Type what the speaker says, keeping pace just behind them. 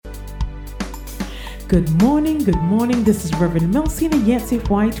Good morning. This is Reverend Melcina Yancey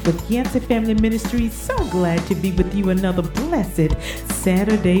White with Yancey Family Ministries. So glad to be with you another blessed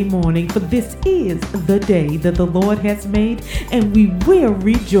Saturday morning, for this is the day that the Lord has made, and we will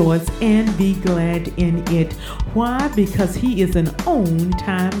rejoice and be glad in it. Why? Because He is an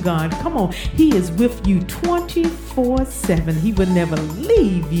on-time God. Come on, He is with you 24/7. He will never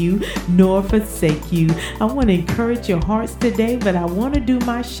leave you nor forsake you. I want to encourage your hearts today, but I want to do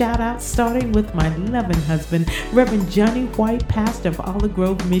my shout out starting with my loving husband, Reverend Johnny White, pastor of Olive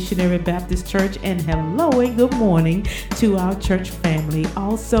Grove Missionary Baptist Church, and hello and good morning to our church family.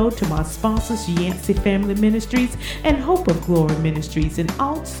 Also to my sponsors, Yancey Family Ministries and Hope of Glory Ministries, and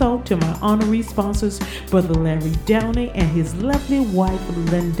also to my honorary sponsors, Brother Larry Downey and his lovely wife,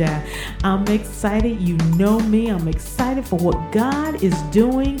 Linda. I'm excited. You know me. I'm excited for what God is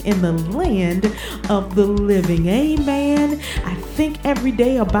doing in the land of the living. Amen. I think every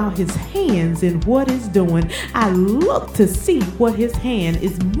day about His hands and what He's doing. I look to see what His hand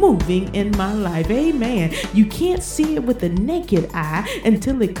is moving in my life. Amen. You can't see it with the naked eye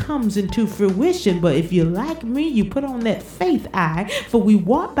until it comes into fruition. But if you're like me, you put on that faith eye, for we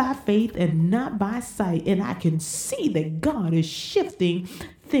walk by faith and not by sight. And I can see that God is shifting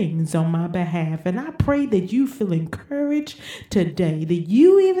things on my behalf. And I pray that you feel encouraged today, that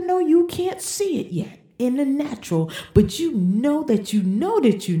you, even though you can't see it yet in the natural, but you know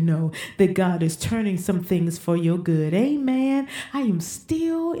that God is turning some things for your good. Amen. I am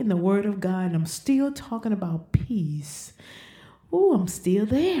still in the Word of God, and I'm still talking about peace. Oh, I'm still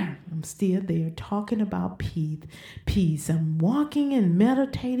there talking about peace. I'm walking and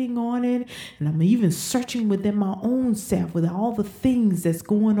meditating on it, and I'm even searching within my own self with all the things that's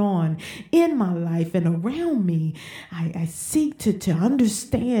going on in my life and around me. I seek to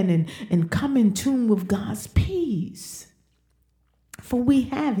understand and come in tune with God's peace. For we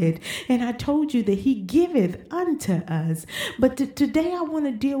have it, and I told you that He giveth unto us. But today I want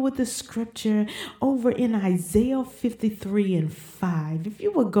to deal with the scripture over in Isaiah 53:5. If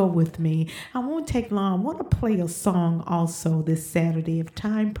you would go with me, I won't take long. I want to play a song also this Saturday if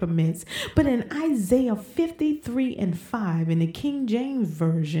time permits. But in Isaiah 53:5, in the King James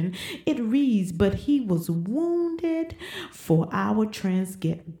Version, it reads, "But He was wounded for our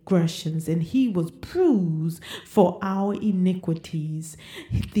transgressions, and He was bruised for our iniquities.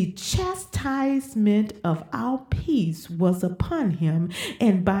 The chastisement of our peace was upon Him,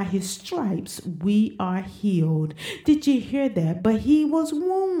 and by His stripes we are healed." Did you hear that? But He was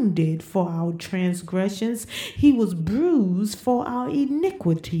wounded for our transgressions. He was bruised for our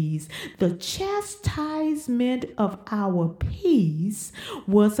iniquities. The chastisement of our peace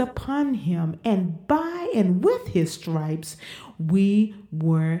was upon Him, and by and with His stripes we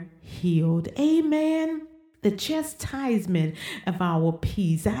were healed. Amen. The chastisement of our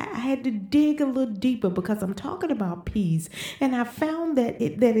peace. I had to dig a little deeper because I'm talking about peace, and I found that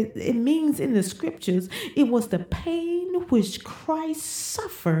it means in the scriptures it was the pain which Christ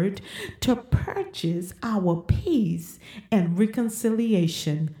suffered to purchase our peace and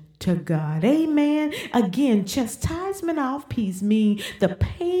reconciliation to God. Amen. Again, chastisement of peace means the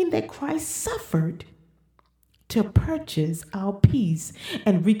pain that Christ suffered to purchase our peace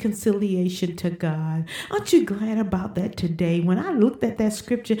and reconciliation to God. Aren't you glad about that today? When I looked at that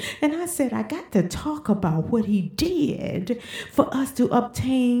scripture and I said, I got to talk about what He did for us to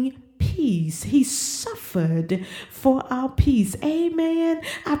obtain peace. He suffered for our peace. Amen.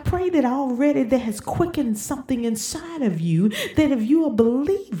 I pray that already that has quickened something inside of you, that if you're a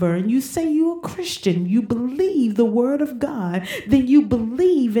believer and you say you're a Christian, you believe the Word of God, then you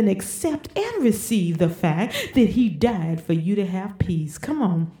believe and accept and receive the fact that He died for you to have peace. Come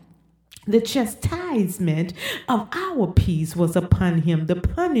on. The chastisement of our peace was upon Him. The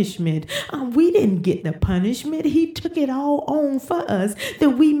punishment, we didn't get the punishment. He took it all on for us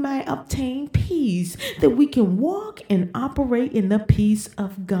that we might obtain peace, that we can walk and operate in the peace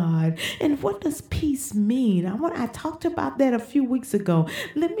of God. And what does peace mean? I talked about that a few weeks ago.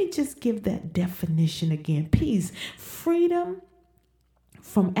 Let me just give that definition again. Peace, freedom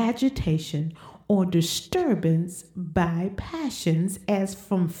from agitation or disturbance by passions as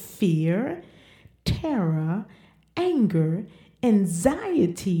from fear, terror, anger,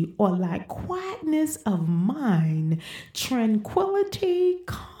 anxiety, or like quietness of mind, tranquility,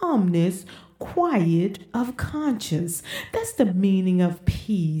 calmness, quiet of conscience. That's the meaning of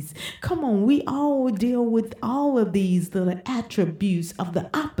peace. Come on, we all deal with all of these little attributes of the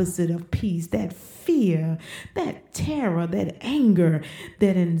opposite of peace: that fear, that terror, that anger,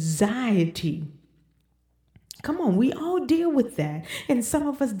 that anxiety. Come on, we all deal with that. And some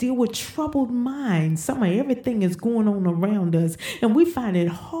of us deal with troubled minds. Everything is going on around us, and we find it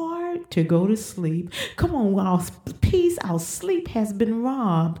hard to go to sleep. Come on, our peace, our sleep has been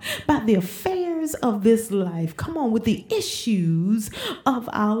robbed by the affairs of this life. Come on, with the issues of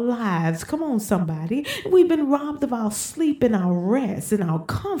our lives. Come on, somebody. We've been robbed of our sleep and our rest and our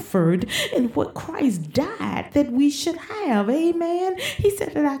comfort and what Christ died that we should have. Amen. He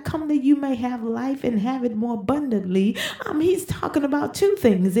said that I come that you may have life and have it more abundantly. He's talking about two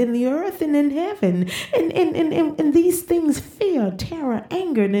things, in the earth and in heaven. And these things, fear, terror,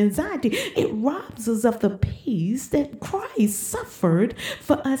 anger, and anxiety, it robs us of the peace that Christ suffered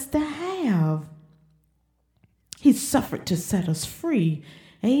for us to have. He suffered to set us free.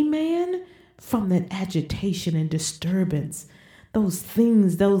 Amen. From that agitation and disturbance. Those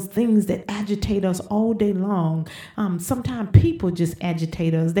things that agitate us all day long. Sometimes people just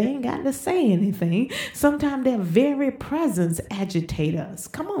agitate us. They ain't got to say anything. Sometimes their very presence agitate us.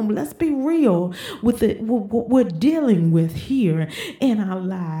 Come on, let's be real with what we're dealing with here in our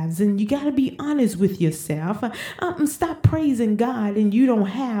lives. And you got to be honest with yourself. Stop praising God and you don't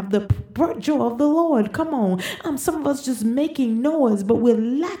have the joy of the Lord. Come on. Some of us just making noise, but we're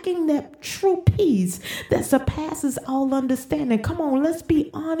lacking that true peace that surpasses all understanding. Come on, let's be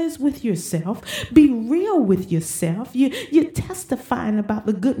honest with yourself. Be real with yourself. You're testifying about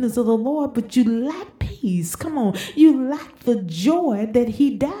the goodness of the Lord, but you lack peace. Come on, you lack the joy that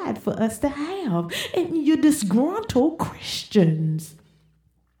he died for us to have. And you're disgruntled Christians.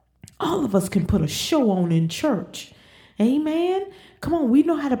 All of us can put a show on in church. Amen. Come on, we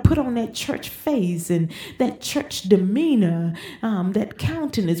know how to put on that church face and that church demeanor, that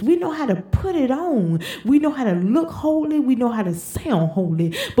countenance. We know how to put it on. We know how to look holy. We know how to sound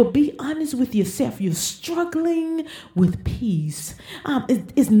holy. But be honest with yourself. You're struggling with peace.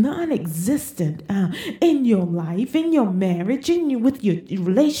 It's non-existent in your life, in your marriage, with your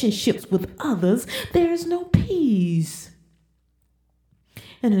relationships with others. There is no peace.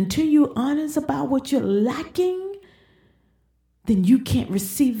 And until you're honest about what you're lacking, then you can't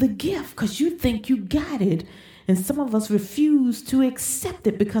receive the gift because you think you got it. And some of us refuse to accept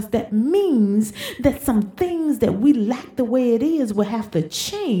it because that means that some things that we lack the way it is will have to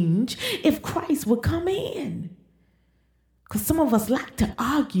change if Christ will come in. Because some of us like to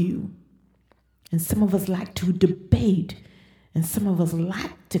argue, and some of us like to debate, and some of us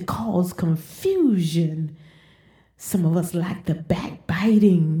like to cause confusion. Some of us like the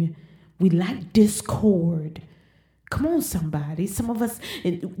backbiting. We like discord. Come on, somebody. Some of us,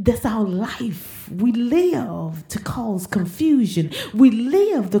 that's our life. We live to cause confusion. We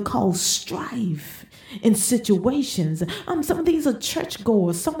live to cause strife in situations. Some of these are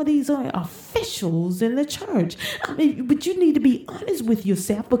churchgoers. Some of these are officials in the church. But you need to be honest with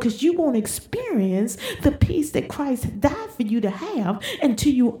yourself because you won't experience the peace that Christ died for you to have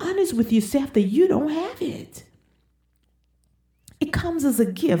until you're honest with yourself that you don't have it. It comes as a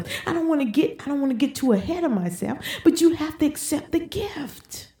gift. I don't want to get too ahead of myself, but you have to accept the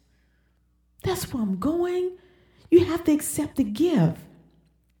gift. That's where I'm going. You have to accept the gift.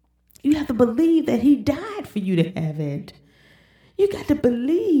 You have to believe that he died for you to have it. You got to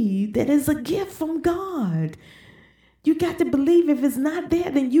believe that it's a gift from God. You got to believe if it's not there,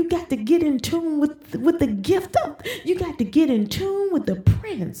 then you got to get in tune with the gift of. You got to get in tune with the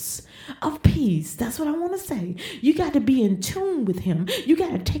Prince of Peace. That's what I want to say. You got to be in tune with him. You got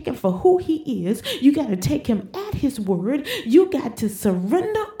to take him for who he is. You got to take him at his word. You got to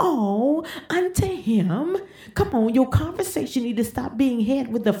surrender all unto him. Come on, your conversation need to stop being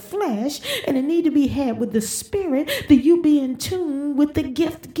had with the flesh and it need to be had with the spirit, that you be in tune with the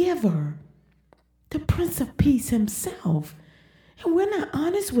gift giver, the Prince of Peace himself. And we're not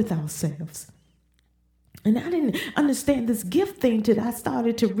honest with ourselves. And I didn't understand this gift thing till I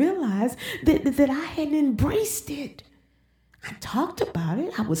started to realize that I hadn't embraced it. I talked about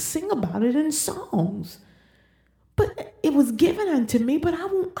it. I would sing about it in songs. But it was given unto me, but I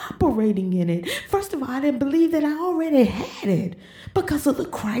wasn't operating in it. First of all, I didn't believe that I already had it because of the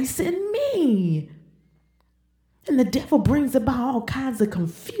Christ in me. And the devil brings about all kinds of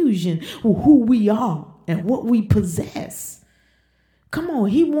confusion with who we are and what we possess. Come on,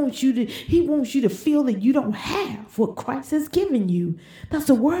 he wants you to feel that you don't have what Christ has given you. That's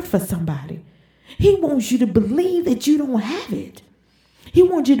a word for somebody. He wants you to believe that you don't have it. He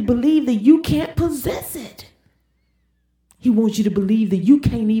wants you to believe that you can't possess it. He wants you to believe that you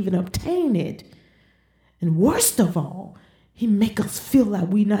can't even obtain it. And worst of all, he makes us feel like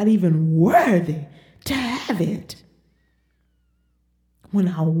we're not even worthy to have it. When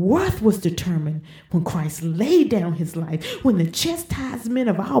our worth was determined, when Christ laid down his life, when the chastisement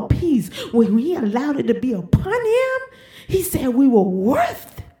of our peace, when he allowed it to be upon him, he said we were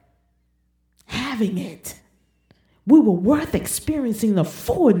worth having it. we were worth experiencing the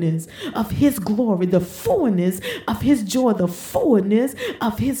fullness of his glory, the fullness of his joy, the fullness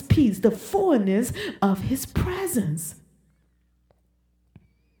of his peace, the fullness of his presence.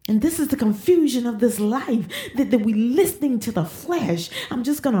 And this is the confusion of this life, that we listening to the flesh. I'm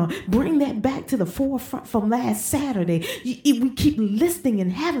just going to bring that back to the forefront from last Saturday. We keep listening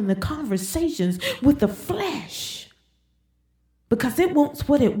and having the conversations with the flesh because it wants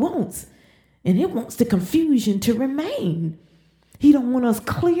what it wants. And it wants the confusion to remain. He don't want us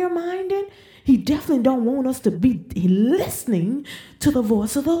clear-minded. He definitely don't want us to be listening to the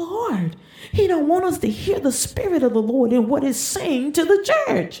voice of the Lord. He don't want us to hear the Spirit of the Lord and what it's saying to the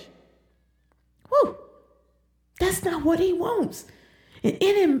church. Woo! That's not what he wants. And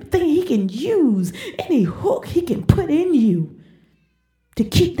anything he can use, any hook he can put in you to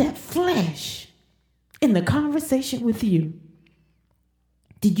keep that flesh in the conversation with you.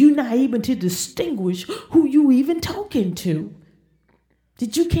 Did you not even to distinguish who you even talking to?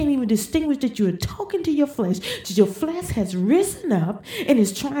 Did you can't even distinguish that you're talking to your flesh? That your flesh has risen up and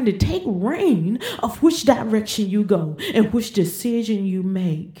is trying to take reign of which direction you go and which decision you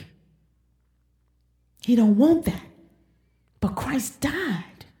make. He don't want that. But Christ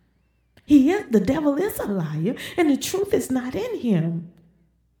died. The devil is a liar, and the truth is not in him.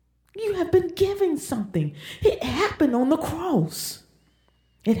 You have been given something. It happened on the cross.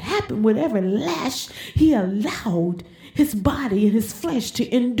 It happened with every lash he allowed his body and his flesh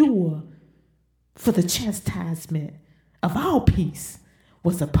to endure, for the chastisement of our peace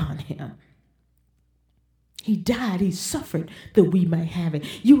was upon him. He died, he suffered that we may have it.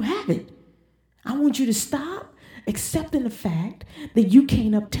 You have it. I want you to stop accepting the fact that you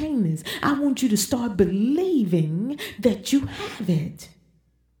can't obtain this. I want you to start believing that you have it.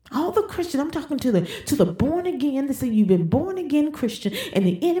 All the Christians, I'm talking to the born again. They say you've been born again Christian, and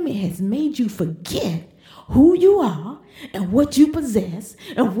the enemy has made you forget who you are and what you possess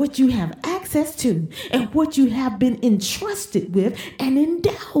and what you have access to and what you have been entrusted with and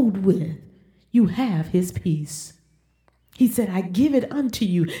endowed with. You have his peace. He said, I give it unto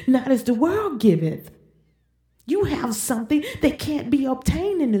you, not as the world giveth. You have something that can't be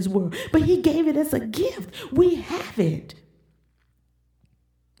obtained in this world, but he gave it as a gift. We have it.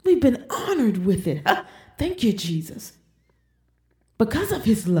 We've been honored with it. Thank you, Jesus. Because of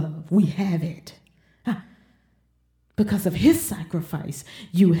his love, we have it. Because of his sacrifice,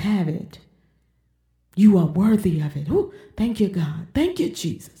 you have it. You are worthy of it. Ooh, thank you, God. Thank you,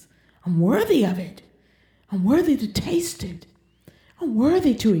 Jesus. I'm worthy of it. I'm worthy to taste it. I'm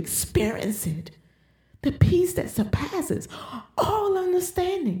worthy to experience it. The peace that surpasses all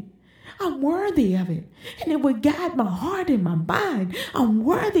understanding. I'm worthy of it. And it would guide my heart and my mind. I'm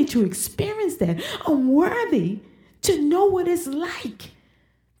worthy to experience that. I'm worthy to know what it's like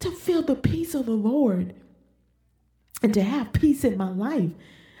to feel the peace of the Lord and to have peace in my life.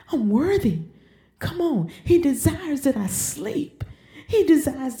 I'm worthy. Come on. He desires that I sleep. He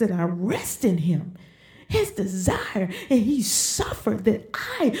desires that I rest in him. His desire, and he suffered that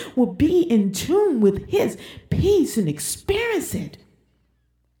I will be in tune with his peace and experience it.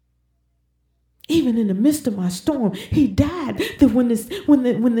 Even in the midst of my storm, he died that when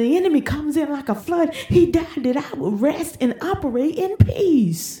the enemy comes in like a flood, he died that I would rest and operate in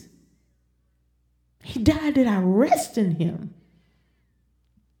peace. He died that I rest in him.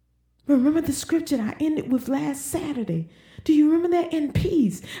 Remember the scripture I ended with last Saturday. Do you remember that? In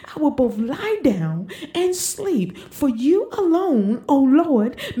peace, I will both lie down and sleep. For you alone, O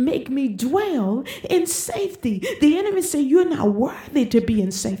Lord, make me dwell in safety. The enemy say you're not worthy to be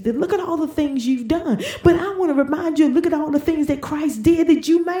in safety. Look at all the things you've done. But I want to remind you, look at all the things that Christ did that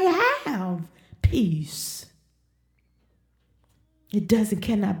you may have peace. It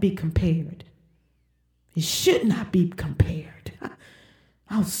cannot be compared. It should not be compared.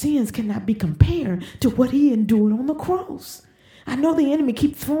 Our sins cannot be compared to what he endured on the cross. I know the enemy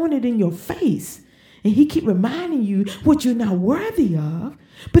keep throwing it in your face, and he keep reminding you what you're not worthy of,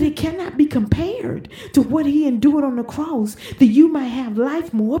 but it cannot be compared to what he endured on the cross, that you might have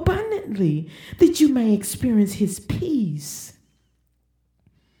life more abundantly, that you may experience his peace.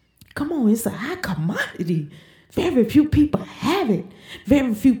 Come on, it's a high commodity. Very few people have it.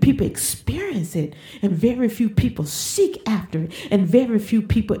 Very few people experience it. And very few people seek after it. And very few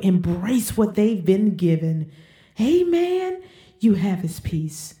people embrace what they've been given. Amen. You have his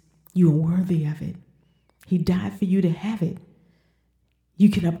peace. You are worthy of it. He died for you to have it. You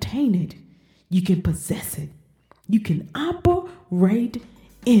can obtain it. You can possess it. You can operate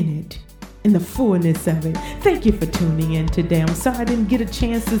in it. in the fullness of it. Thank you for tuning in today. I'm sorry I didn't get a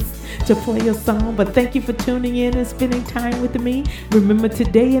chance to play a song, but thank you for tuning in and spending time with me. Remember,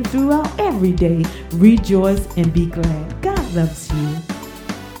 today and throughout every day, rejoice and be glad. God loves you.